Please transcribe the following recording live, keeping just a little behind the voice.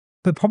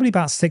But probably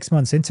about 6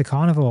 months into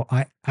carnivore,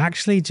 I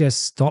actually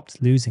just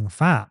stopped losing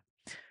fat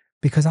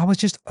because I was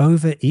just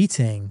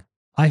overeating.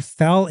 I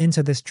fell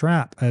into this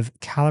trap of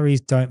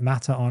calories don't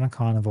matter on a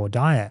carnivore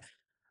diet.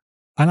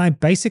 And I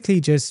basically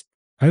just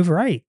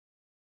overate.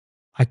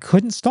 I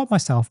couldn't stop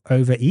myself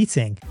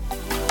overeating.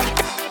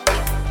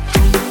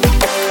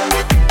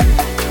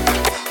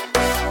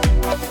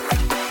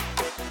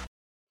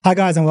 Hi,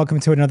 guys, and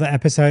welcome to another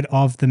episode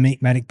of the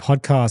Meat Medic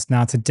podcast.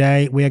 Now,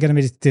 today we are going to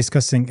be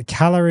discussing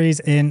calories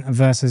in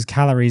versus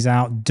calories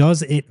out.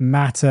 Does it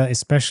matter,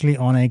 especially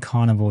on a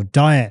carnivore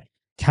diet?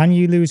 Can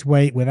you lose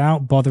weight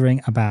without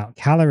bothering about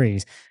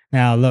calories?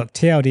 Now, look,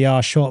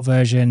 TLDR, short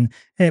version,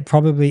 it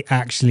probably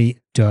actually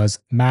does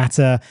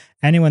matter.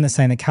 Anyone that's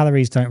saying that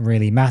calories don't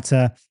really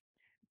matter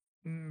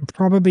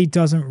probably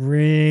doesn't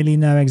really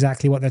know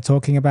exactly what they're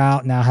talking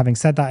about. Now, having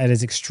said that, it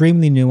is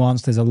extremely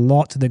nuanced. There's a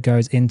lot that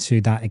goes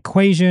into that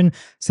equation.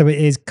 So it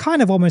is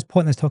kind of almost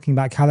pointless talking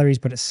about calories,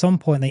 but at some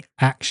point they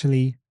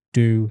actually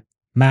do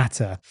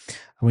matter.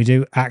 And we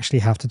do actually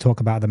have to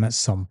talk about them at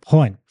some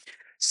point.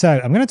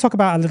 So I'm going to talk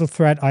about a little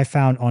thread I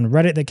found on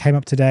Reddit that came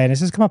up today. And this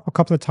has come up a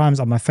couple of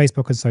times on my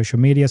Facebook and social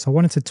media. So I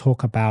wanted to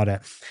talk about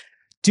it.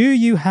 Do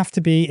you have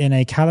to be in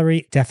a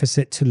calorie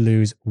deficit to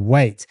lose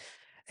weight?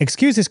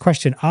 Excuse this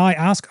question. I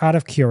ask out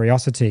of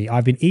curiosity.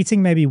 I've been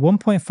eating maybe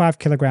 1.5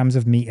 kilograms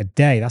of meat a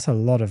day. That's a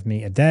lot of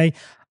meat a day.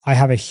 I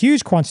have a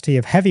huge quantity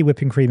of heavy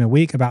whipping cream a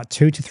week, about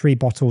 2 to 3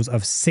 bottles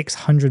of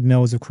 600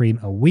 mils of cream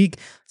a week.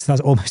 So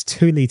that's almost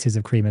 2 liters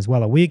of cream as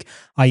well a week.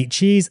 I eat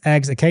cheese,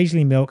 eggs,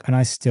 occasionally milk, and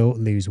I still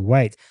lose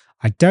weight.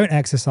 I don't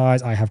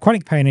exercise. I have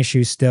chronic pain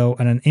issues still,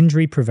 and an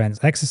injury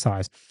prevents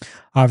exercise.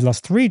 I've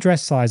lost 3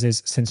 dress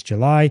sizes since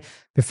July.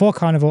 Before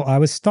carnivore, I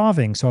was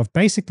starving, so I've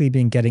basically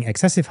been getting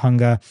excessive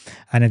hunger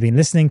and have been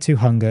listening to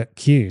hunger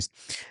cues.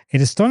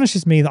 It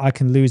astonishes me that I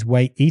can lose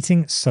weight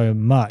eating so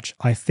much.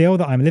 I feel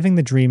that I'm living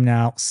the dream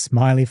now.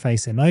 Smiley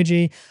face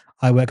emoji.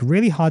 I work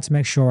really hard to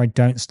make sure I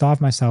don't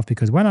starve myself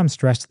because when I'm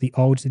stressed, the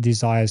old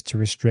desires to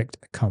restrict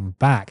come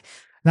back.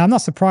 Now, I'm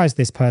not surprised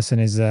this person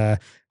is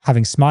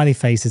having smiley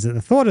faces at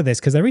the thought of this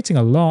because they're eating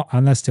a lot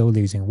and they're still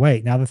losing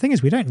weight. Now, the thing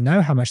is, we don't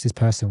know how much this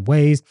person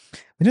weighs.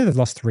 We know they've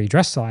lost 3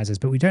 dress sizes,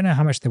 but we don't know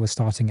how much they were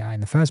starting at in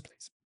the first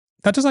place.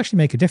 That does actually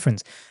make a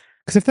difference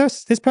because if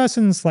this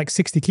person's like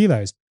 60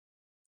 kilos,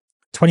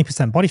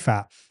 20% body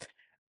fat,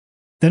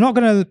 they're not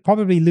going to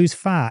probably lose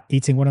fat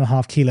eating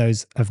 1.5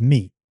 kilos of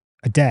meat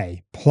a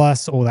day,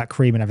 plus all that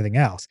cream and everything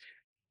else.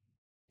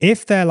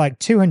 If they're like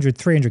 200,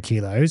 300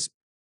 kilos,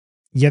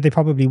 yeah, they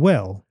probably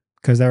will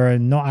because they're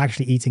not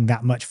actually eating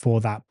that much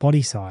for that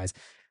body size.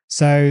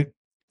 So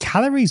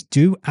calories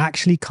do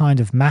actually kind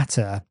of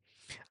matter,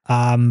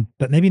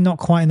 but maybe not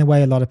quite in the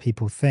way a lot of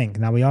people think.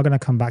 Now, we are going to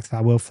come back to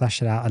that. We'll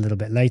flesh it out a little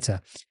bit later.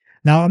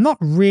 Now, I'm not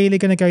really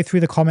going to go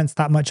through the comments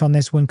that much on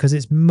this one because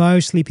it's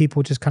mostly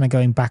people just kind of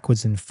going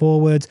backwards and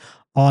forwards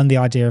on the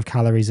idea of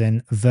calories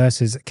in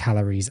versus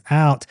calories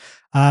out.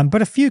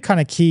 But a few kind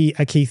of key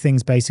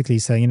things basically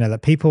saying,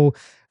 that people,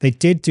 they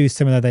did do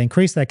similar. They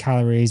increased their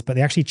calories, but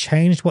they actually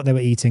changed what they were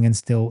eating and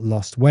still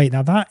lost weight.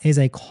 Now, that is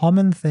a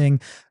common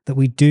thing that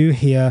we do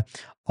hear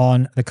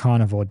on the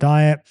carnivore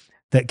diet,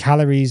 that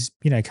calories,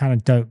 kind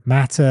of don't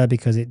matter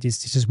because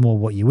it's just more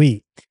what you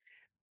eat.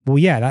 Well,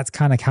 yeah, that's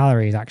kind of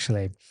calories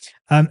actually.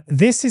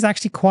 This is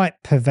actually quite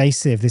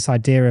pervasive, this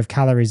idea of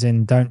calories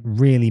in don't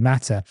really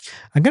matter.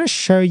 I'm going to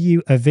show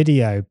you a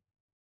video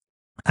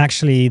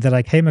actually that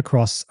I came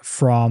across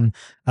from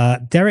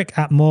Derek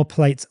at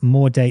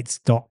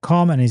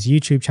moreplatesmoredates.com and his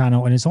YouTube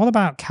channel. And it's all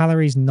about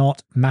calories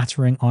not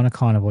mattering on a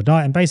carnivore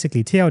diet. And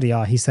basically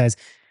TLDR, he says,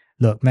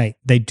 look, mate,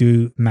 they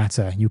do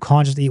matter. You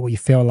can't just eat what you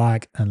feel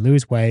like and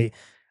lose weight.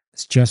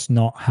 It's just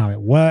not how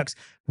it works.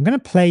 I'm going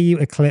to play you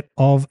a clip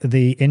of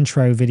the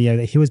intro video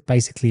that he was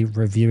basically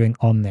reviewing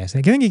on this.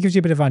 And I think it gives you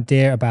a bit of an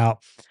idea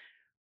about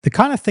the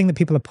kind of thing that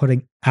people are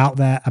putting out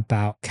there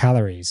about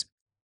calories.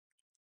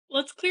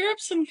 Let's clear up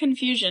some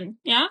confusion,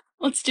 yeah?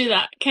 Let's do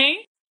that,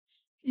 okay?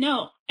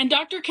 No, and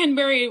Dr.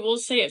 Canberry will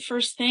say it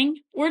first thing.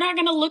 We're not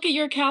going to look at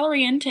your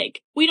calorie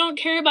intake. We don't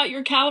care about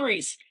your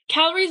calories.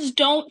 Calories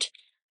don't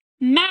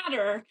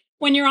matter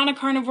when you're on a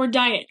carnivore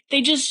diet.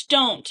 They just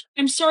don't.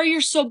 I'm sorry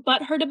you're so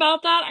butthurt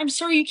about that. I'm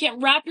sorry you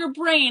can't wrap your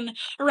brain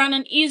around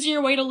an easier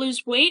way to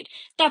lose weight.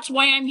 That's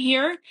why I'm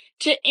here,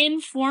 to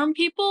inform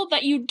people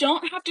that you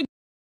don't have to.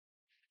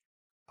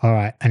 All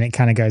right. And it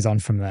kind of goes on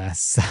from there.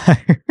 So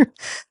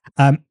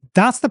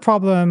that's the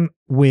problem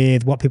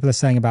with what people are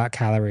saying about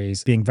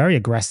calories, being very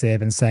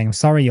aggressive and saying, I'm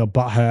sorry, your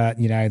butt hurt,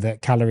 that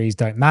calories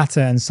don't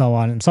matter and so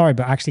on. I'm sorry,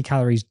 but actually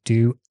calories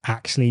do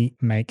actually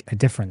make a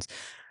difference.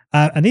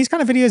 And these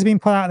kind of videos are being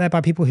put out there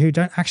by people who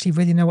don't actually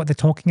really know what they're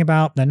talking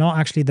about. They're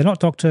not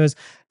doctors.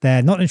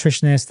 They're not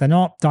nutritionists. They're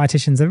not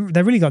dietitians.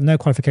 They've really got no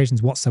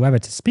qualifications whatsoever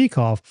to speak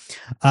of.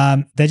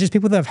 They're just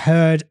people that have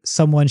heard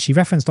someone. She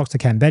referenced Dr.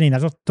 Canberry.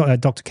 Now,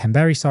 Dr.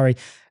 Canberry, sorry.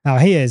 Now,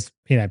 he is,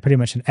 pretty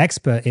much an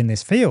expert in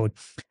this field.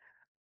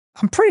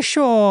 I'm pretty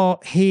sure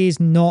he's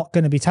not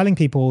going to be telling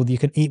people you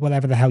can eat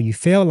whatever the hell you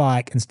feel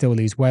like and still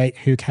lose weight.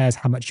 Who cares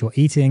how much you're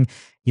eating?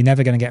 You're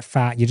never going to get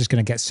fat. You're just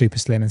going to get super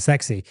slim and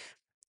sexy.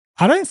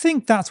 I don't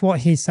think that's what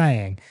he's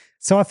saying.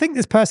 So I think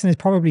this person is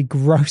probably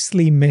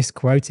grossly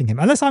misquoting him.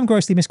 Unless I'm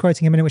grossly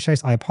misquoting him, in which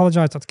case I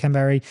apologize, Dr.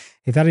 Kenberry.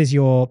 If that is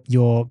your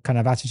kind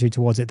of attitude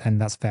towards it, then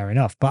that's fair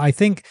enough. But I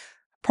think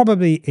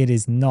probably it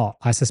is not.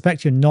 I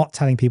suspect you're not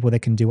telling people they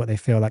can do what they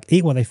feel like,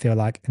 eat what they feel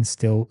like, and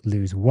still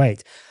lose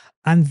weight.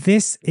 And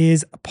this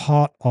is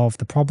part of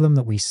the problem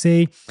that we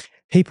see.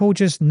 People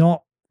just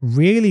not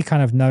really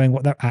kind of knowing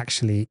what they're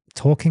actually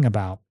talking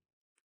about.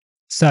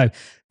 So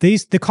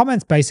the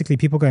comments, basically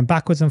people going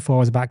backwards and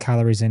forwards about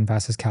calories in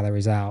versus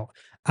calories out.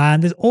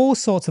 And there's all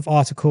sorts of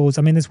articles.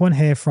 I mean, there's one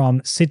here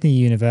from Sydney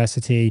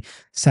University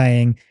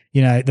saying,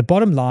 the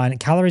bottom line,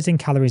 calories in,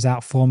 calories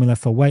out formula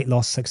for weight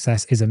loss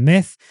success is a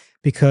myth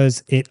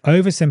because it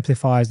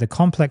oversimplifies the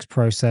complex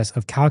process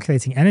of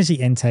calculating energy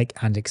intake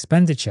and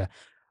expenditure.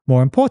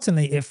 More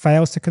importantly, it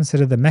fails to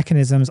consider the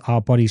mechanisms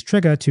our bodies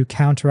trigger to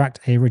counteract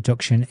a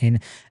reduction in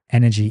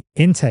energy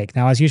intake.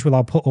 Now, as usual,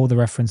 I'll put all the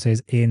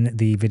references in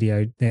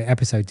the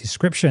episode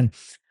description.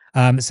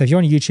 So if you're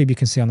on YouTube, you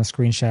can see on the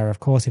screen share, of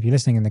course. If you're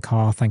listening in the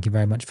car, thank you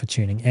very much for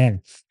tuning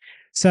in.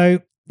 So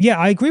yeah,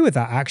 I agree with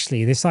that,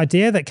 actually. This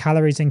idea that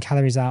calories in,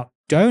 calories out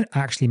don't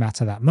actually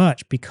matter that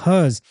much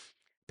because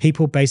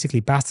people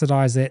basically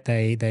bastardize it.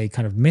 They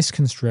kind of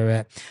misconstrue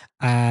it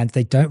and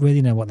they don't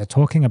really know what they're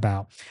talking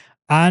about.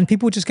 And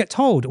people just get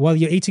told, well,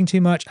 you're eating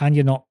too much and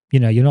you're not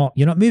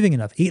moving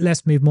enough. Eat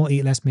less, move more,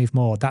 eat less, move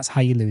more. That's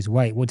how you lose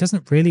weight. Well, it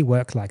doesn't really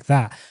work like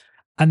that.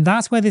 And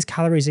that's where this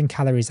calories in,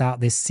 calories out,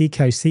 this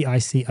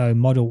CICO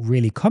model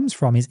really comes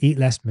from, is eat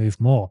less,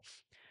 move more.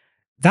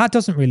 That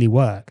doesn't really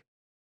work.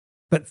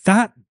 But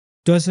that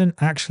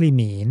doesn't actually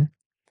mean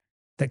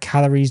that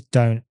calories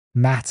don't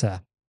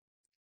matter.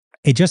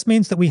 It just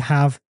means that we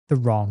have the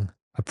wrong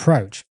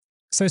approach.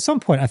 So at some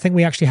point, I think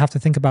we actually have to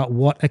think about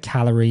what a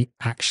calorie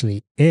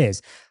actually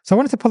is. So I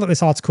wanted to pull up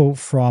this article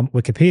from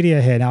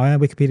Wikipedia here. Now, I know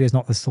Wikipedia is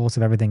not the source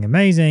of everything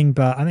amazing,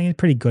 but I think it's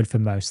pretty good for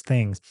most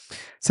things.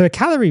 So a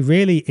calorie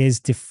really is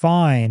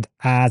defined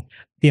as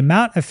the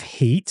amount of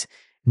heat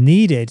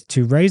needed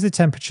to raise the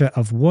temperature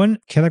of 1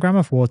 kilogram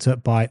of water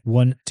by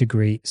 1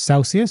 degree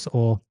Celsius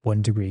or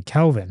 1 degree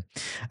Kelvin.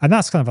 And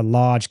that's kind of a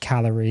large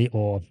calorie,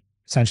 or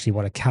essentially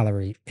what a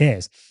calorie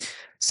is.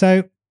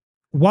 So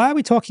why are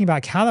we talking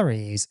about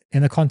calories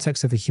in the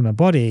context of the human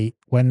body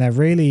when they're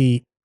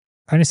really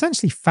an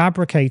essentially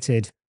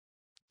fabricated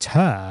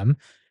term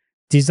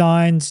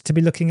designed to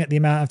be looking at the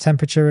amount of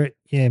temperature,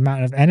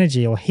 amount of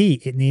energy or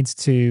heat it needs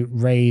to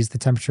raise the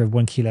temperature of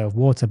 1 kilo of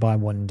water by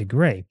 1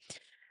 degree?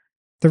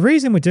 The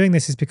reason we're doing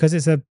this is because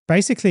it's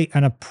basically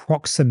an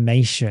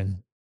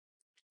approximation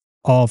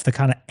of the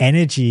kind of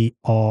energy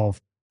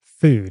of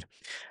food.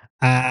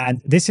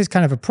 And this is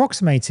kind of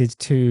approximated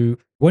to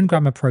 1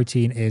 gram of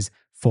protein is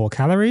 4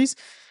 calories,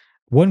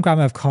 1 gram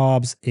of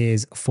carbs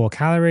is 4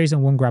 calories,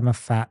 and 1 gram of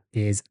fat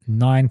is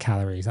 9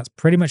 calories. That's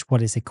pretty much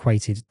what it's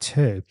equated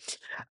to.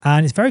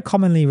 And it's very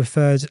commonly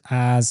referred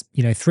as,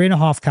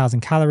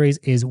 3,500 calories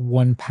is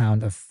 1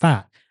 pound of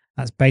fat.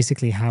 That's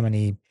basically how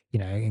many,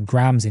 in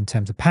grams in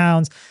terms of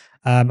pounds.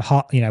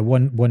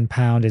 1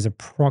 pound is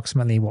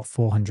approximately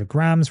 400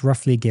 grams,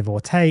 roughly, give or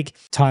take,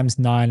 times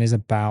 9 is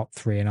about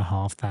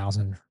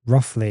 3,500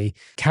 roughly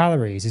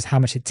calories is how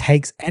much it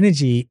takes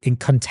energy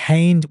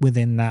contained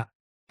within that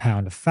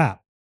pound of fat.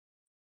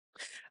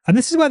 And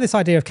this is where this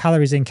idea of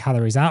calories in,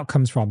 calories out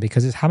comes from,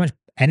 because it's how much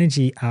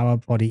energy our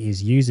body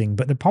is using.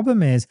 But the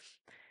problem is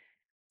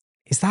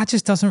that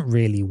just doesn't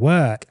really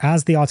work.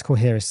 As the article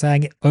here is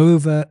saying, it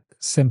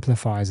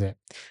oversimplifies it.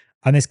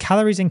 And this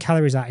calories in,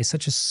 calories out is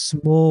such a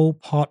small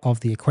part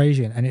of the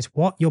equation. And it's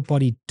what your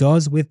body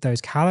does with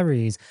those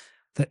calories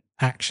that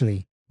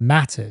actually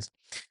matters.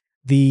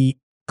 The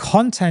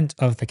content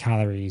of the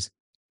calories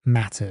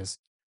matters.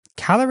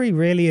 Calorie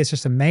really is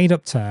just a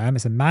made-up term.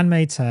 It's a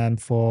man-made term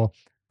for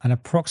an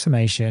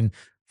approximation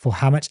for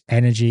how much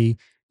energy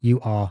you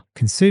are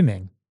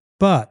consuming.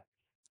 But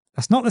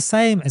that's not the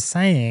same as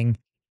saying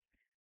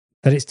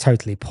that it's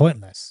totally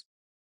pointless.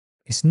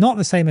 It's not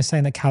the same as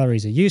saying that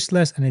calories are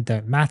useless and they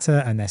don't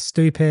matter and they're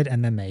stupid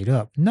and they're made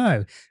up.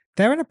 No,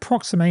 they're an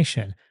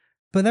approximation,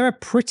 but they're a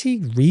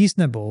pretty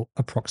reasonable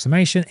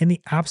approximation in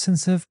the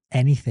absence of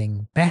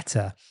anything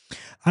better.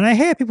 And I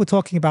hear people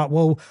talking about,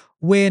 well,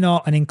 we're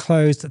not an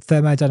enclosed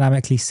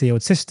thermodynamically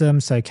sealed system,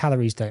 so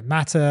calories don't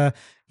matter,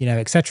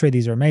 etc.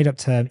 These are a made up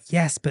term.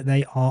 Yes, but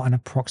they are an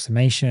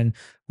approximation.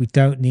 We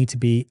don't need to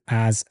be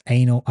as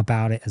anal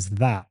about it as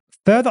that.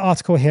 Further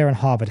article here on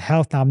Harvard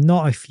Health. Now, I'm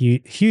not a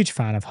huge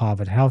fan of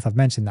Harvard Health. I've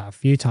mentioned that a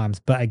few times,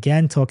 but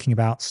again, talking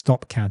about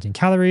stop counting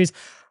calories,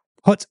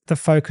 put the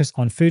focus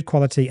on food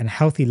quality and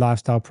healthy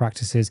lifestyle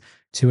practices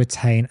to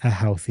attain a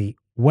healthy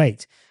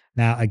weight.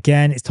 Now,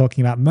 again, it's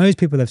talking about most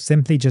people have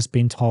simply just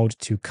been told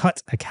to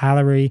cut a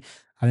calorie,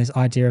 and this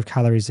idea of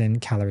calories in,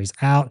 calories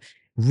out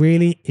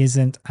really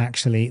isn't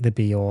actually the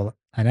be all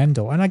and end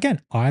all. And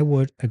again, I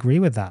would agree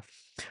with that,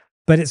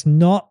 but it's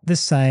not the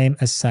same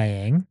as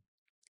saying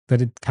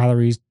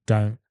calories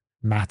don't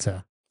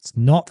matter. It's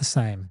not the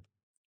same.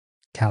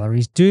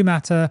 Calories do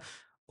matter,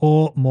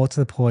 or more to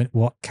the point,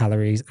 what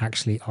calories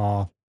actually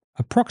are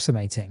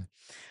approximating.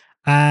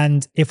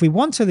 And if we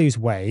want to lose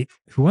weight,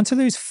 if we want to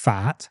lose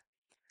fat,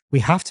 we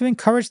have to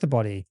encourage the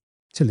body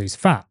to lose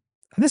fat.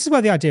 And this is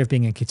where the idea of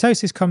being in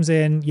ketosis comes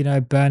in,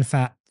 burn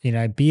fat,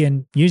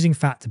 using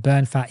fat to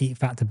burn fat, eat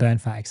fat to burn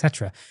fat,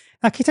 etc.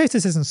 Now,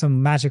 ketosis isn't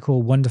some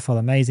magical, wonderful,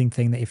 amazing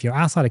thing that if you're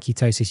outside of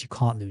ketosis, you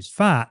can't lose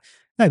fat.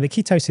 No, but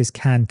ketosis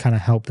can kind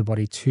of help the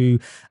body to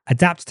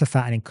adapt to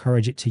fat and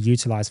encourage it to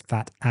utilize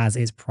fat as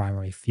its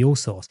primary fuel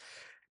source.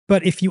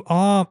 But if you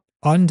are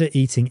under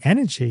eating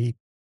energy,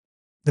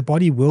 the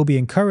body will be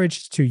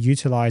encouraged to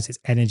utilize its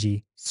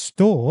energy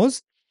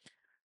stores,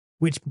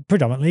 which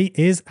predominantly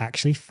is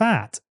actually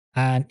fat.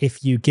 And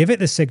if you give it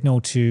the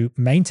signal to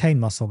maintain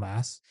muscle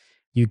mass,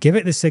 you give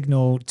it the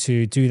signal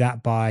to do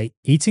that by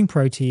eating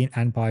protein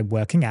and by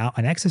working out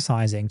and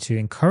exercising to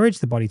encourage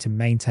the body to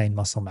maintain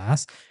muscle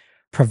mass,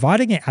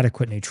 providing it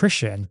adequate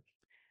nutrition,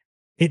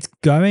 it's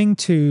going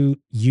to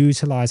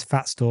utilize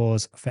fat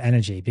stores for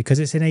energy because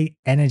it's in an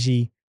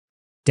energy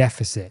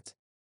deficit.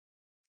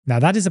 Now,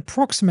 that is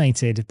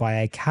approximated by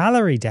a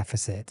calorie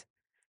deficit,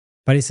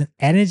 but it's an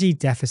energy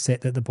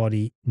deficit that the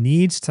body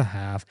needs to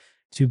have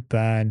to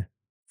burn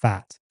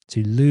fat.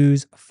 To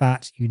lose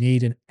fat, you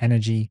need an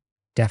energy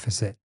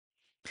deficit.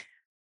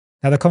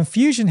 Now, the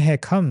confusion here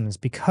comes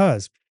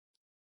because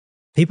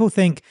people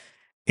think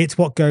it's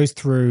what goes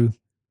through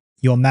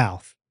your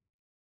mouth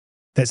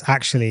that's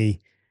actually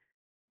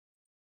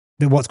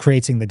what's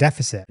creating the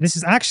deficit. This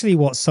is actually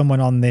what someone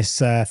on this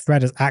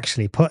thread has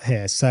actually put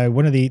here. So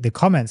one of the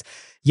comments,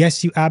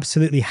 yes, you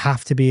absolutely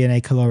have to be in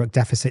a caloric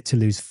deficit to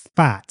lose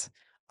fat.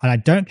 And I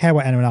don't care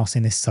what anyone else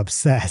in this sub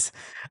says.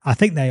 I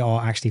think they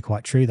are actually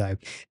quite true, though.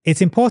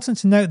 It's important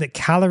to note that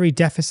calorie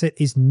deficit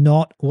is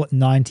not what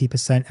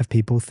 90% of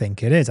people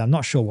think it is. I'm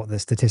not sure what the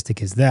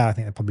statistic is there. I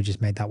think they probably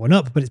just made that one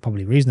up, but it's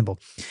probably reasonable.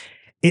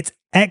 It's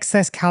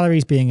excess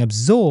calories being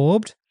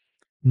absorbed,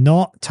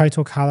 not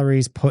total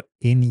calories put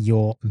in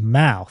your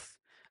mouth.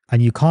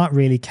 And you can't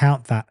really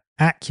count that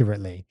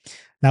accurately.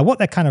 Now, what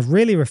they're kind of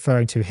really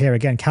referring to here,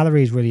 again,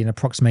 calorie is really an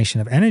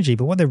approximation of energy,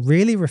 but what they're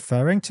really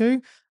referring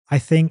to, I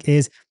think,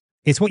 is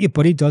it's what your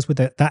body does with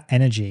that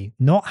energy,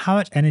 not how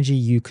much energy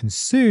you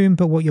consume,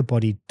 but what your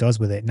body does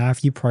with it. Now,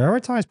 if you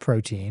prioritize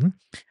protein,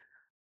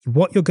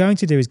 what you're going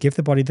to do is give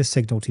the body the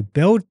signal to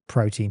build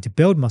protein, to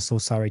build muscle,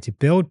 to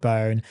build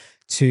bone,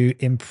 to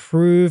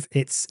improve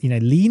its,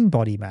 lean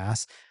body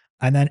mass.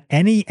 And then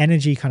any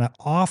energy kind of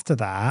after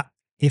that,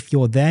 if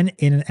you're then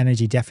in an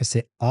energy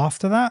deficit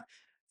after that,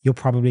 you're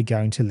probably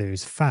going to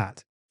lose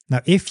fat. Now,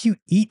 if you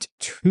eat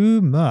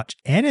too much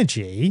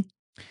energy,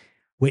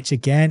 which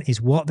again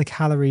is what the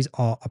calories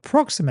are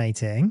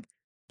approximating.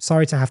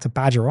 Sorry to have to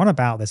badger on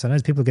about this. I know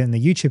people in the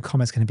YouTube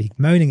comments going to be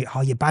moaning, oh,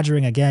 you're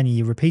badgering again,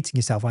 you're repeating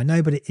yourself. I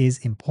know, but it is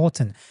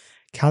important.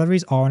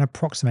 Calories are an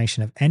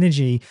approximation of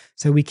energy.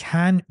 So we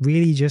can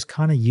really just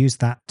kind of use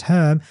that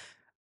term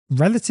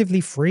relatively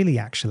freely,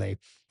 actually.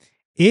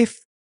 If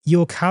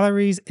your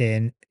calories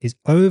in is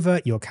over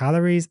your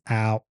calories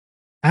out,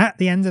 at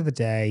the end of the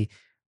day,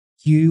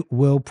 you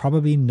will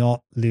probably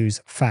not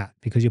lose fat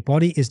because your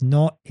body is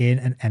not in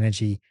an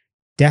energy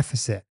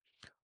deficit.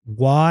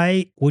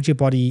 Why would your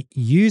body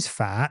use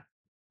fat,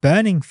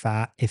 burning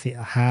fat, if it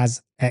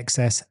has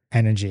excess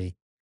energy?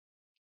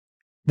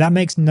 That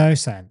makes no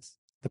sense.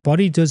 The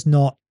body does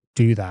not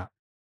do that.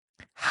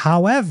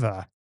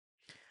 However,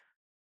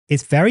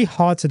 it's very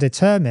hard to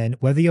determine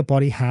whether your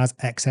body has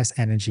excess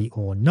energy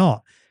or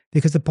not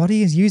because the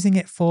body is using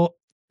it for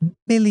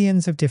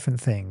millions of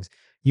different things.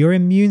 Your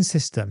immune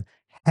system,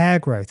 hair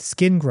growth,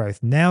 skin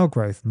growth, nail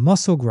growth,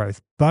 muscle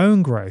growth,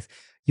 bone growth,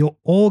 your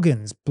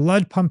organs,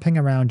 blood pumping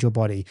around your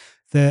body,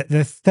 the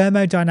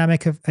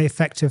thermodynamic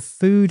effect of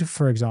food,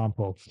 for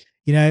example.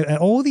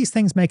 All these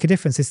things make a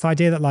difference. It's the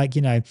idea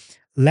that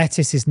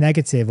lettuce is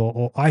negative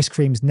or ice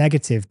cream's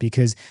negative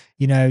because,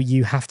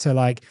 you have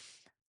to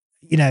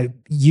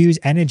use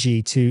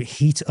energy to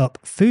heat up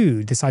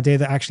food. This idea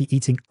that actually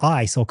eating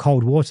ice or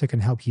cold water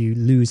can help you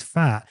lose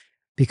fat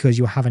because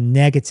you'll have a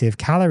negative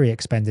calorie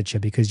expenditure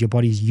because your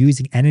body's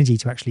using energy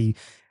to actually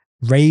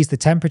raise the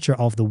temperature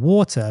of the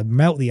water,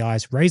 melt the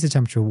ice, raise the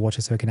temperature of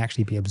water so it can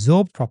actually be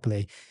absorbed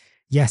properly.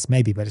 Yes,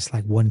 maybe, but it's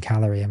like 1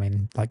 calorie. I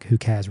mean, who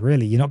cares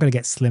really? You're not going to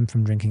get slim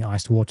from drinking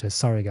iced water.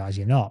 Sorry, guys,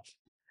 you're not.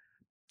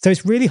 So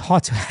it's really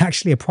hard to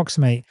actually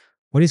approximate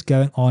what is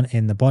going on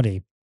in the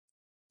body.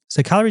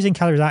 So calories in,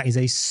 calories out is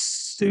a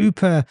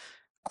super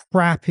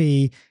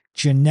crappy,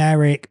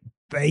 generic,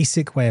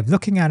 basic way of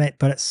looking at it,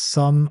 but at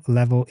some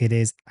level, it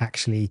is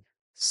actually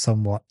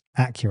somewhat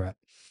accurate.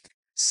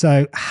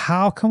 So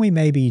how can we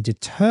maybe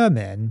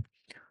determine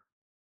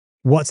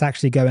what's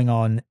actually going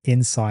on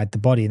inside the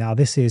body? Now,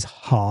 this is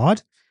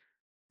hard.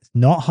 It's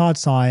not hard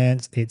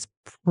science. It's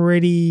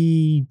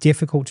pretty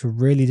difficult to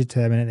really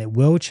determine, and it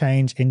will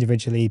change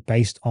individually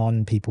based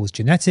on people's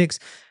genetics,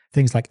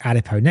 things like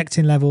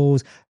adiponectin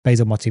levels,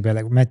 basal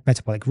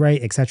metabolic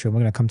rate, etc. And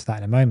we're going to come to that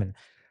in a moment.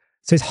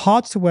 So it's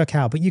hard to work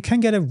out, but you can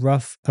get a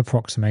rough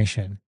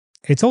approximation.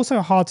 It's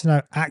also hard to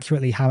know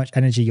accurately how much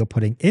energy you're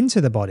putting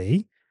into the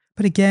body.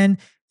 But again,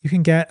 you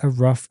can get a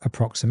rough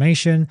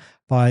approximation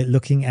by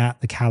looking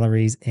at the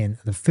calories in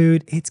the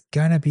food. It's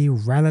going to be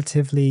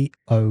relatively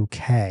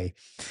okay.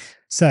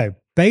 So,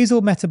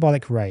 basal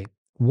metabolic rate.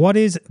 What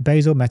is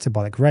basal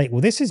metabolic rate?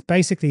 Well, this is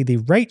basically the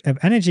rate of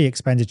energy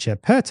expenditure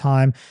per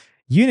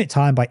unit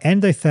time by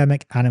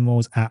endothermic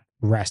animals at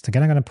rest.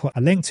 Again, I'm going to put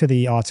a link to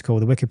the article,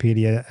 the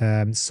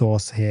Wikipedia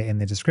source here in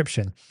the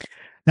description.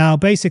 Now,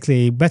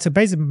 basically,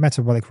 basal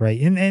metabolic rate,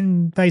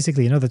 in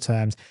other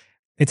terms,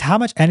 it's how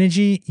much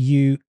energy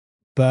you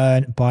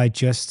burn by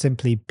just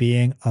simply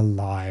being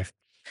alive.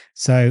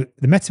 So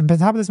the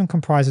metabolism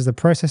comprises the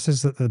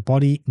processes that the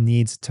body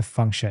needs to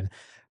function.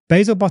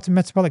 Basal bottom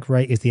metabolic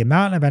rate is the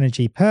amount of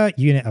energy per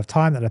unit of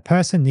time that a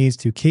person needs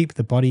to keep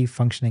the body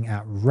functioning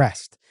at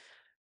rest.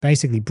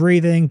 Basically,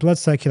 breathing, blood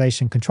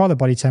circulation, control of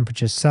body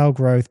temperature, cell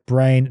growth,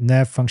 brain,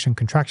 nerve function,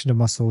 contraction of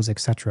muscles,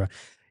 etc.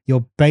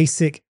 Your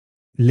basic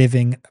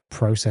living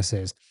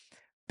processes.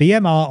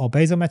 BMR or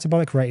basal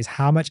metabolic rate is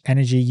how much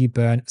energy you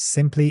burn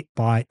simply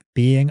by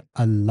being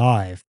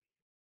alive.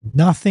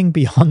 Nothing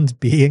beyond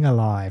being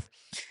alive.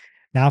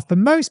 Now, for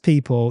most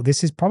people,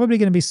 this is probably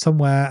going to be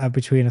somewhere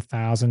between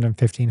 1,000 and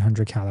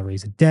 1,500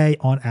 calories a day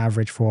on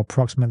average for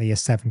approximately a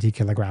 70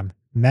 kilogram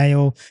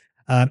male.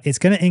 It's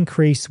going to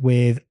increase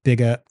with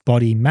bigger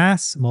body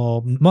mass.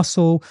 More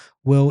muscle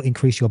will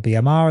increase your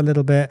BMR a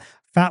little bit.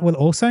 Fat will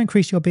also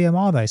increase your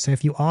BMR though. So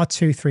if you are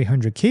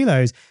 300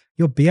 kilos,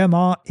 your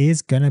BMR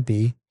is going to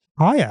be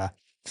higher.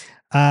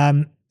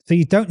 So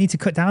you don't need to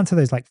cut down to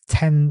those like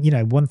 10,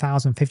 1,000,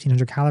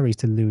 1,500 calories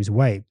to lose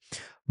weight.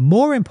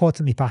 More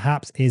importantly,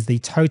 perhaps, is the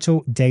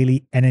total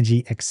daily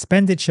energy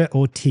expenditure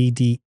or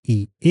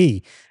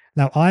TDEE.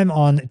 Now, I'm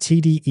on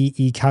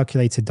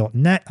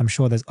tdeecalculator.net. I'm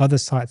sure there's other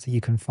sites that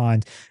you can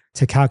find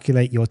to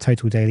calculate your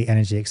total daily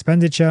energy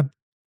expenditure.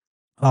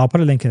 I'll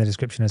put a link in the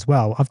description as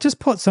well. I've just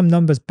put some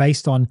numbers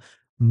based on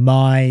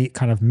my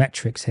kind of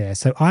metrics here.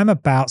 So I'm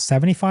about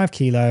 75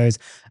 kilos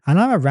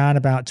and I'm around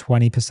about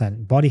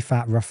 20% body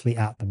fat roughly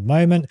at the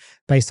moment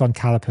based on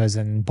calipers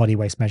and body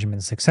weight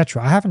measurements,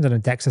 etc. I haven't done a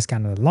DEXA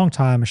scan in a long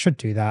time. I should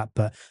do that,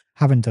 but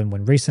haven't done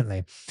one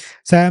recently.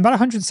 So I'm about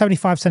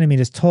 175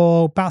 centimeters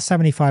tall, about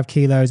 75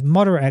 kilos,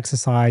 moderate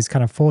exercise,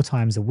 kind of 4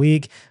 times a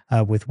week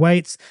with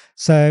weights.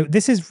 So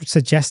this is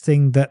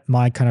suggesting that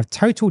my kind of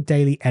total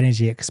daily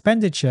energy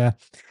expenditure,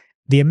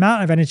 the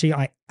amount of energy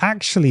I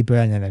actually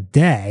burn in a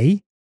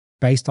day,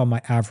 based on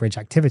my average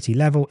activity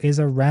level, is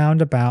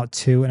around about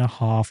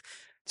 2.5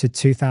 to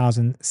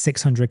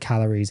 2,600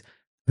 calories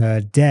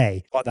per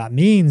day. What that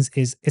means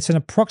is it's an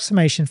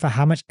approximation for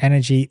how much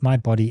energy my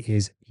body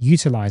is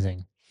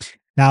utilizing.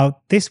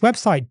 Now, this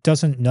website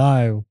doesn't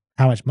know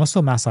how much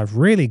muscle mass I've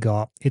really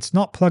got. It's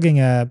not plugging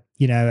a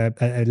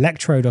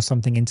electrode or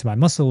something into my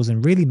muscles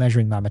and really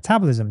measuring my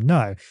metabolism.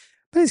 No,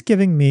 but it's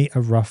giving me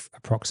a rough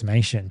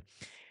approximation.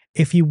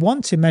 If you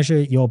want to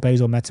measure your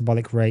basal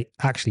metabolic rate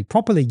actually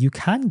properly, you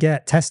can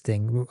get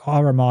testing,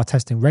 RMR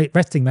testing,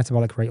 resting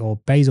metabolic rate or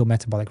basal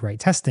metabolic rate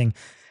testing.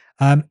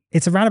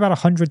 It's around about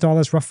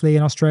 $100 roughly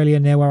in Australia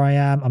near where I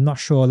am. I'm not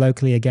sure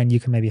locally. Again, you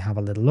can maybe have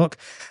a little look.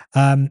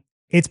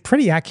 It's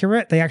pretty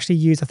accurate. They actually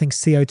use, I think,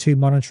 CO2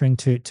 monitoring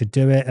to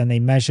do it, and they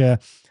measure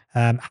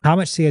how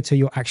much CO2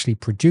 you're actually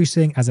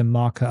producing as a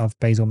marker of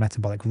basal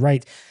metabolic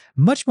rate.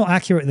 Much more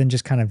accurate than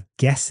just kind of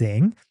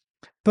guessing.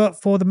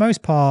 But for the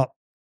most part,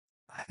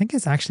 I think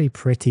it's actually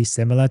pretty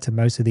similar to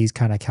most of these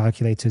kind of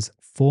calculators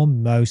for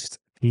most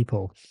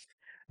people.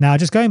 Now,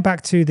 just going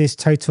back to this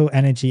total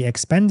energy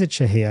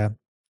expenditure here,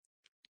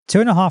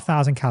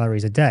 2,500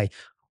 calories a day.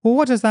 Well,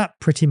 what does that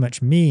pretty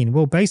much mean?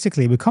 Well,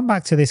 basically, we come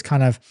back to this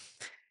kind of,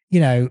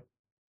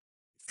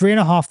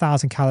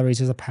 3,500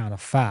 calories is a pound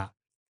of fat.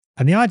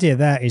 And the idea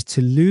there is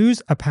to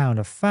lose a pound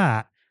of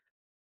fat,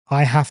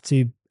 I have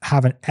to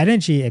have an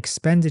energy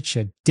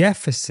expenditure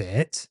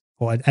deficit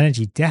or an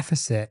energy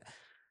deficit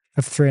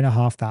of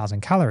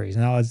 3,500 calories.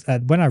 Now,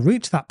 when I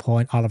reach that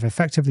point, I'll have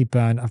effectively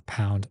burned a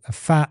pound of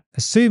fat,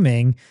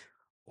 assuming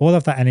all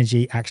of that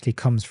energy actually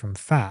comes from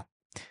fat.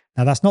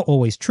 Now, that's not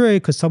always true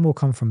because some will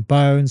come from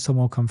bone, some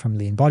will come from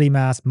lean body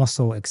mass,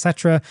 muscle,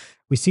 etc.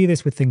 We see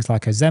this with things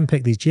like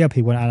Ozempic, these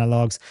GLP-1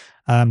 analogs.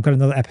 Got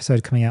another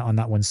episode coming out on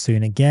that one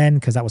soon again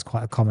because that was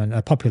quite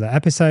a popular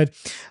episode.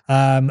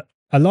 A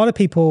lot of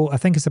people, I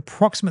think it's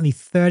approximately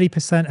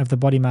 30% of the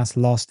body mass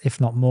lost,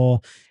 if not more,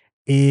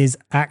 is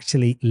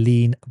actually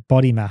lean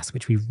body mass,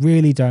 which we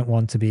really don't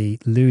want to be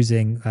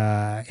losing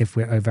if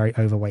we're very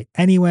overweight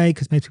anyway,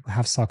 because most people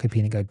have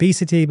sarcopenic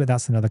obesity, but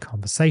that's another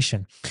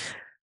conversation.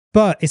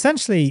 But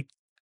essentially,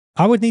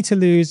 I would need to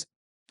lose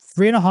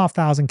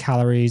 3,500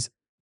 calories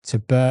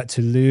to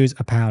lose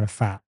a pound of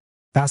fat.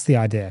 That's the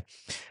idea.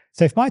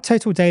 So if my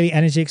total daily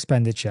energy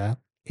expenditure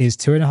is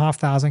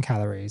 2,500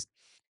 calories,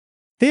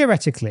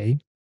 theoretically,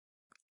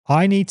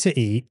 I need to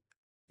eat,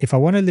 if I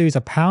want to lose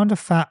a pound of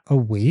fat a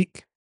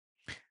week,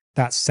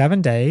 that's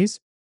 7 days.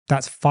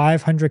 That's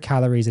 500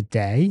 calories a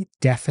day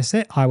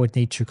deficit I would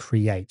need to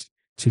create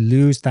to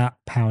lose that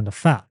pound of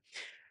fat.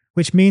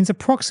 which means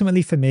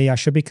approximately for me, I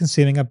should be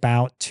consuming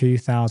about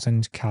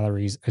 2,000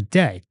 calories a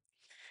day.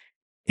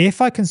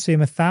 If I consume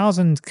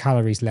 1,000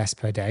 calories less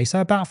per day,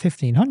 so about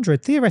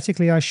 1,500,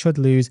 theoretically, I should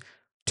lose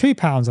 2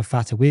 pounds of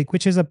fat a week,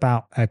 which is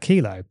about a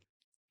kilo.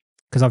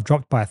 Because I've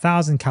dropped by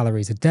 1,000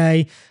 calories a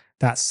day,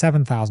 that's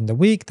 7,000 a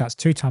week. That's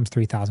 2 times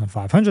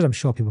 3,500. I'm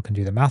sure people can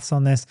do the maths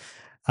on this,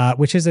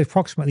 which is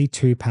approximately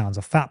 2 pounds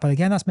of fat. But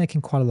again, that's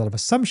making quite a lot of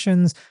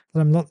assumptions that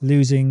I'm not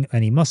losing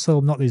any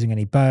muscle, not losing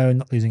any bone,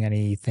 not losing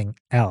anything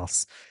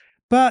else.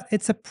 But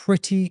it's a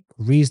pretty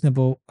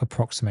reasonable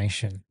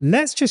approximation.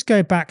 Let's just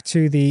go back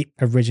to the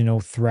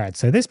original thread.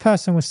 So this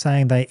person was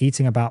saying they're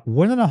eating about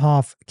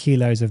 1.5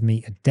 kilos of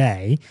meat a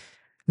day.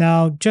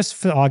 Now, just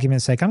for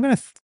argument's sake, I'm going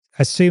to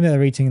assume that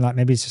they're eating like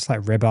maybe it's just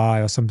like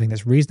ribeye or something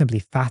that's reasonably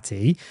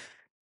fatty,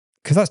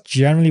 because that's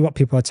generally what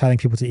people are telling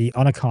people to eat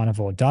on a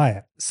carnivore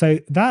diet. So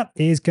that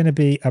is going to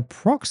be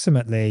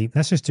approximately,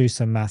 let's just do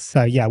some math.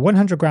 So yeah,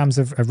 100 grams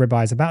of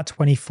ribeye is about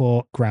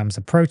 24 grams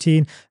of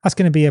protein. That's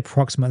going to be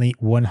approximately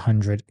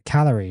 100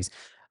 calories.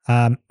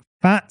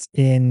 Fat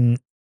in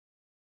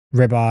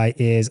ribeye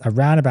is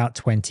around about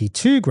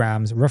 22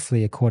 grams,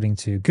 roughly according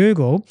to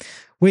Google,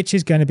 which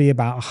is going to be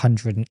about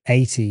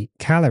 180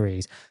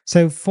 calories.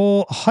 So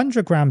for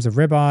 100 grams of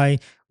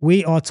ribeye,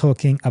 we are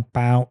talking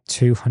about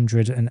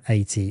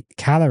 280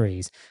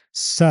 calories.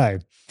 So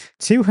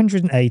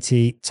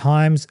 280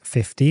 times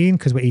 15,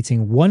 because we're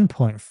eating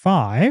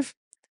 1.5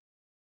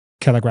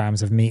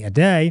 kilograms of meat a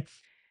day,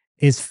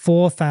 is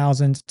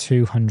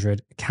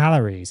 4,200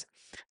 calories.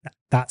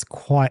 That's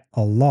quite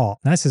a lot.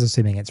 Now, this is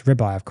assuming it's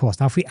ribeye, of course.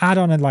 Now, if we add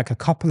on like a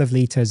couple of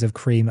liters of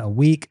cream a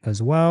week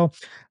as well,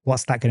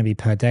 what's that going to be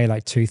per day?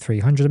 Like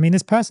 300. I mean,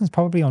 this person's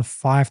probably on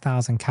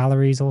 5,000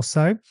 calories or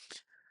so.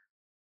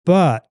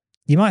 But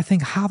you might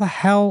think, how the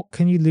hell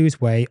can you lose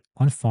weight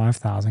on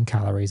 5,000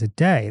 calories a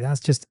day?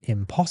 That's just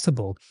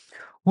impossible.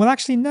 Well,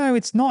 actually, no,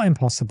 it's not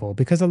impossible,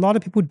 because a lot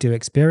of people do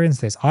experience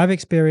this. I've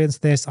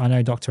experienced this. I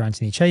know Dr.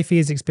 Anthony Chaffee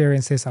has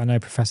experienced this. I know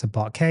Professor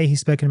Bart Kay,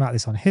 he's spoken about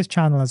this on his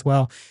channel as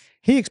well.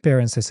 He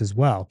experienced this as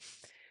well.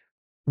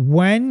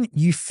 When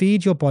you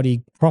feed your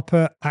body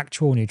proper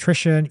actual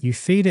nutrition, you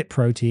feed it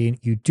protein,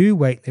 you do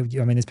weight. I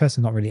mean, this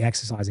person's not really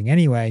exercising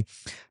anyway,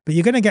 but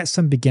you're going to get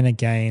some beginner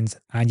gains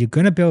and you're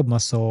going to build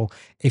muscle.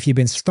 If you've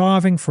been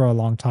starving for a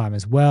long time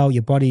as well,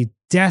 your body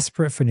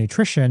desperate for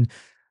nutrition,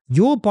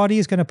 your body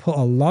is going to put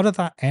a lot of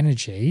that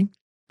energy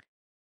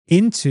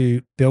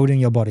into building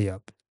your body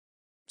up.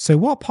 So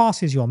what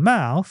passes your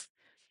mouth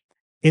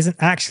isn't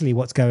actually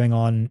what's going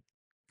on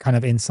kind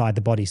of inside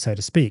the body, so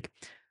to speak.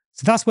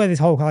 So that's where this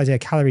whole idea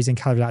of calories in,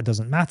 calories out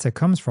doesn't matter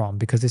comes from,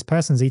 because this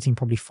person's eating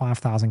probably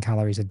 5,000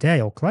 calories a day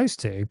or close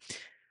to,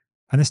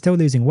 and they're still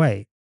losing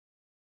weight.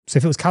 So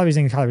if it was calories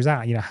in and calories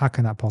out, how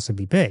can that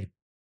possibly be?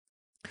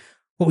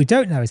 What we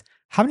don't know is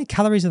how many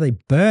calories are they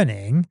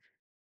burning,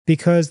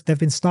 because they've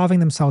been starving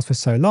themselves for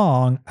so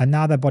long and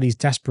now their body's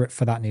desperate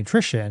for that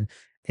nutrition.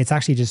 It's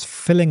actually just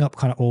filling up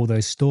kind of all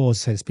those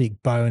stores, so to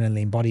speak, bone and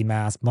lean body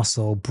mass,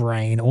 muscle,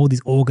 brain, all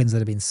these organs that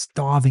have been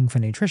starving for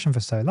nutrition for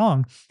so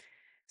long.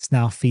 It's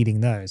now feeding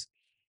those.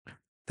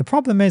 The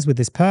problem is with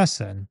this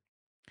person,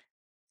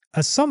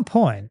 at some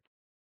point,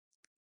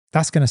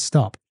 that's going to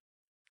stop.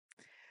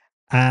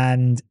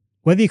 And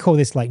whether you call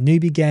this like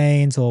newbie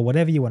gains or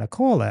whatever you want to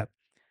call it, at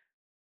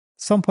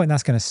some point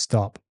that's going to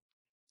stop.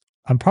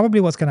 And probably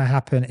what's going to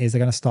happen is they're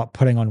going to start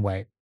putting on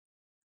weight,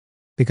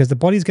 because the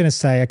body's going to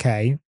say,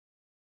 okay,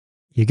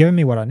 you're giving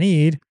me what I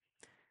need.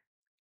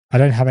 I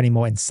don't have any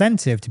more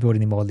incentive to build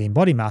any more lean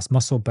body mass,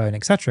 muscle, bone,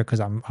 etc., because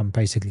I'm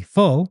basically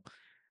full,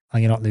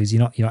 and you're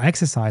not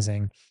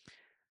exercising.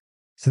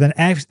 So then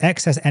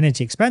excess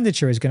energy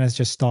expenditure is going to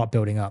just start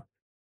building up,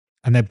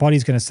 and their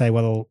body's going to say,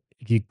 well,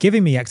 if you're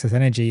giving me excess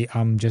energy,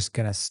 I'm just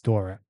going to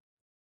store it.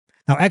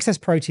 Now, excess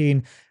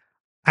protein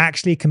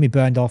actually can be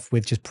burned off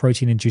with just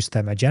protein-induced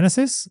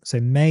thermogenesis, so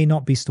it may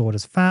not be stored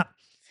as fat,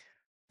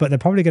 but they're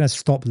probably going to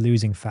stop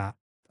losing fat.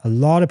 A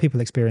lot of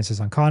people experience this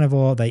on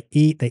carnivore. They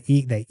eat, they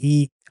eat, they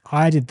eat.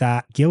 I did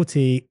that,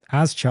 guilty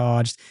as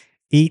charged,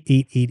 eat,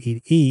 eat, eat,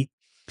 eat, eat.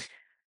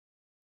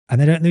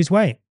 And they don't lose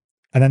weight.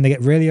 And then they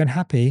get really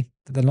unhappy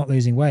that they're not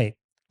losing weight.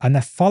 And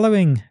they're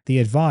following the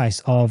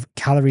advice of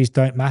calories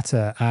don't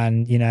matter.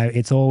 And,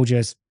 it's all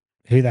just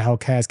who the hell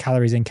cares?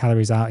 Calories in,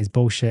 calories out is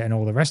bullshit and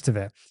all the rest of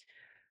it.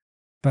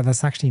 But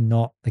that's actually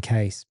not the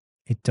case.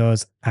 It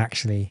does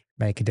actually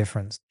make a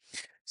difference.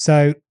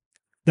 So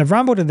they've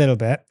rambled a little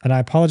bit, and I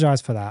apologize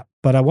for that.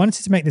 But I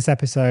wanted to make this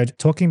episode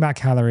talking about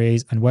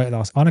calories and weight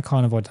loss on a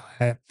carnivore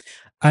diet,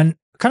 and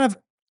kind of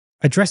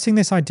addressing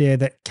this idea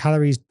that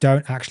calories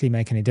don't actually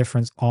make any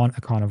difference on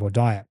a carnivore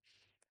diet.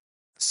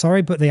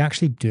 Sorry, but they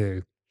actually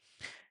do.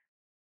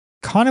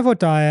 Carnivore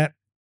diet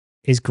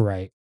is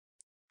great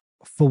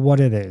for what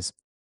it is.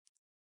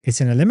 It's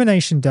an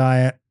elimination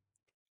diet.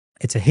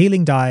 It's a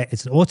healing diet.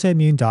 It's an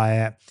autoimmune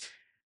diet.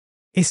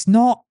 It's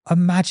not a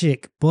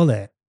magic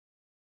bullet.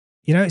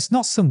 It's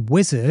not some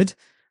wizard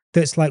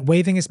that's like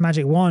waving his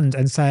magic wand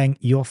and saying,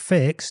 you're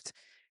fixed.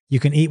 You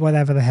can eat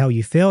whatever the hell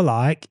you feel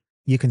like.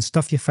 you can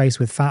stuff your face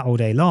with fat all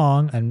day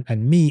long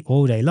and meat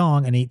all day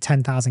long and eat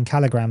 10,000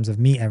 kilograms of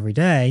meat every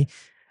day,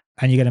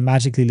 and you're going to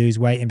magically lose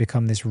weight and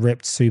become this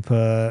ripped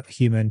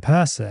superhuman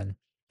person.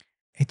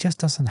 It just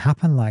doesn't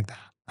happen like that.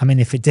 I mean,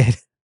 if it did,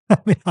 I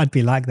mean, I'd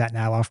be like that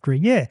now after a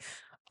year.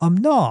 I'm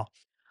not.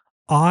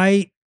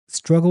 I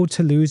struggled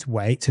to lose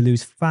weight, to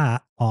lose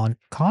fat on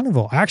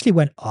carnivore. I actually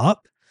went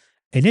up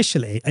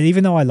initially, and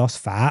even though I lost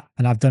fat,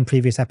 and I've done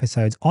previous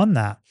episodes on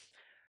that,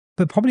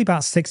 but probably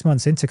about 6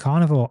 months into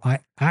carnivore, I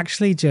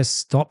actually just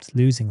stopped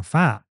losing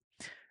fat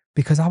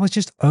because I was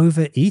just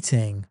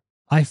overeating.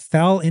 I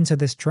fell into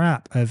this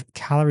trap of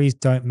calories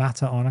don't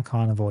matter on a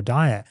carnivore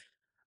diet.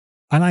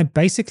 And I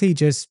basically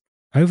just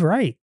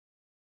overate.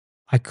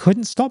 I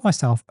couldn't stop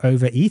myself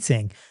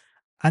overeating.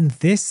 And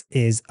this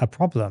is a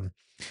problem.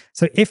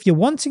 So if you're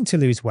wanting to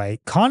lose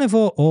weight,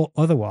 carnivore or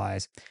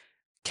otherwise,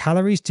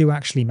 calories do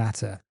actually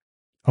matter.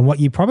 And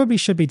what you probably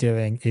should be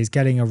doing is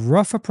getting a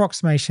rough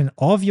approximation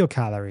of your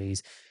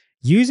calories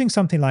using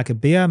something like a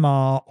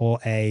BMR or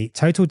a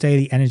total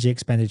daily energy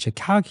expenditure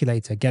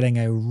calculator, getting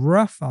a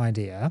rough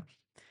idea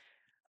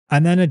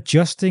and then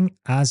adjusting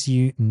as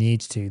you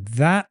need to.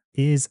 That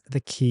is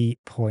the key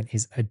point,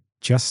 is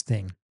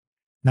adjusting.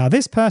 Now,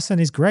 this person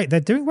is great. They're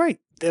doing great.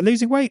 They're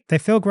losing weight. They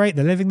feel great.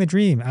 They're living the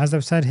dream, as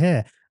I've said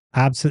here.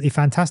 Absolutely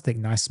fantastic.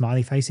 Nice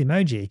smiley face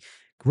emoji.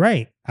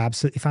 Great.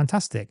 Absolutely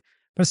fantastic.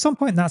 But at some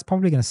point, that's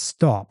probably going to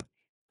stop.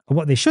 And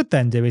what they should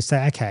then do is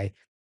say, okay,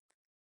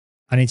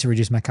 I need to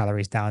reduce my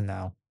calories down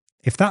now.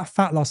 If that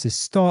fat loss is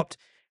stopped,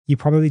 you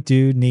probably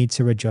do need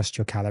to adjust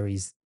your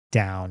calories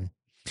down.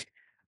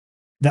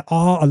 There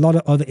are a lot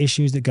of other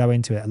issues that go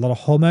into it, a lot of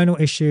hormonal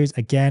issues.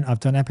 Again, I've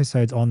done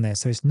episodes on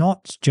this. So it's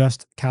not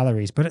just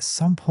calories, but at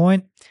some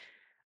point,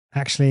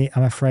 actually,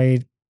 I'm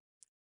afraid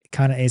it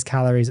kind of is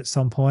calories at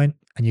some point,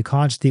 and you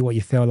can't just eat what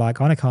you feel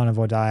like on a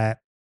carnivore diet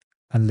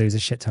and lose a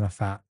shit ton of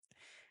fat.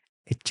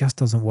 It just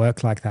doesn't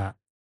work like that.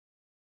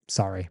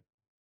 Sorry.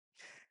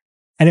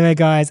 Anyway,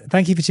 guys,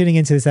 thank you for tuning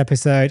into this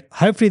episode.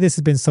 Hopefully this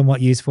has been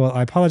somewhat useful.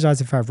 I apologize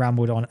if I've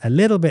rambled on a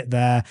little bit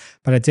there,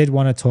 but I did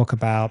want to talk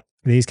about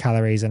these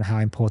calories and how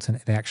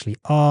important they actually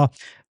are.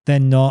 They're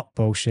not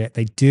bullshit.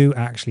 They do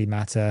actually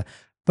matter,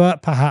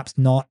 but perhaps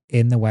not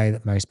in the way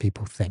that most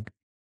people think.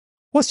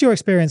 What's your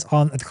experience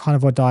on the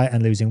carnivore diet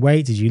and losing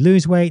weight? Did you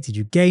lose weight? Did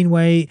you gain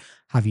weight?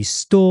 Have you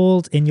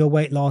stalled in your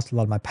weight loss? A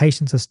lot of my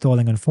patients are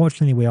stalling.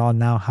 Unfortunately, we are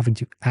now having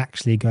to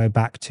actually go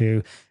back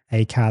to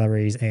a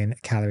calories in,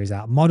 calories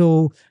out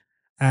model,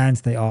 and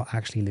they are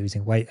actually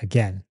losing weight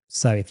again.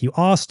 So if you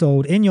are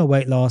stalled in your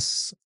weight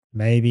loss,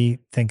 maybe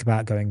think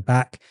about going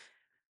back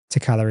to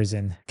calories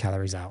in,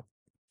 calories out.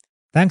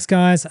 Thanks,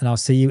 guys, and I'll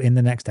see you in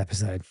the next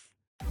episode.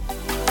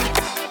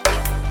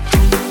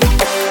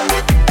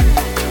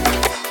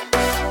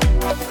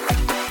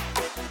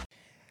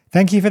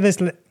 Thank you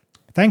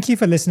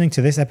for listening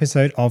to this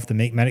episode of the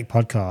Meat Medic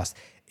podcast.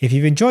 If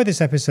you've enjoyed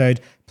this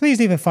episode, please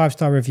leave a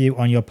 5-star review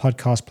on your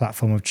podcast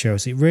platform of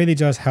choice. It really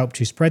does help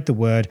to spread the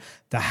word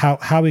that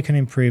how we can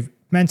improve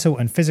mental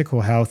and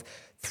physical health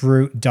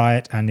through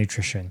diet and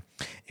nutrition.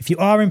 If you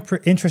are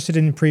interested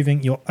in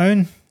improving your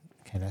own...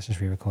 Okay, let's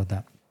just re-record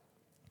that.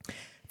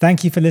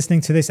 Thank you for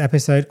listening to this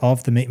episode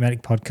of the Meat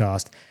Medic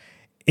podcast.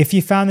 If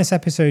you found this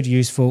episode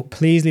useful,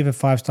 please leave a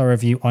 5-star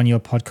review on your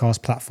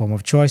podcast platform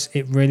of choice.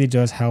 It really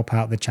does help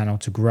out the channel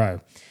to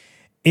grow.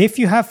 If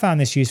you have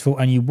found this useful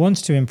and you want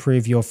to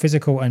improve your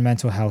physical and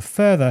mental health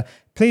further,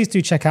 please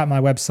do check out my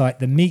website,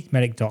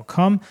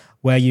 themeatmedic.com,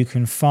 where you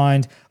can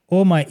find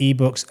all my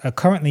ebooks are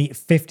currently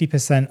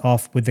 50%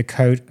 off with the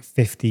code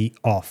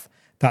 50OFF.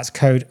 That's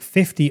code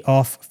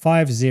 50OFF,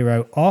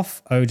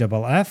 50OFF,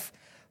 OFF,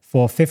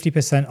 for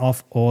 50%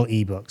 off all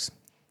ebooks.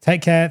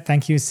 Take care.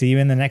 Thank you. See you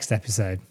in the next episode.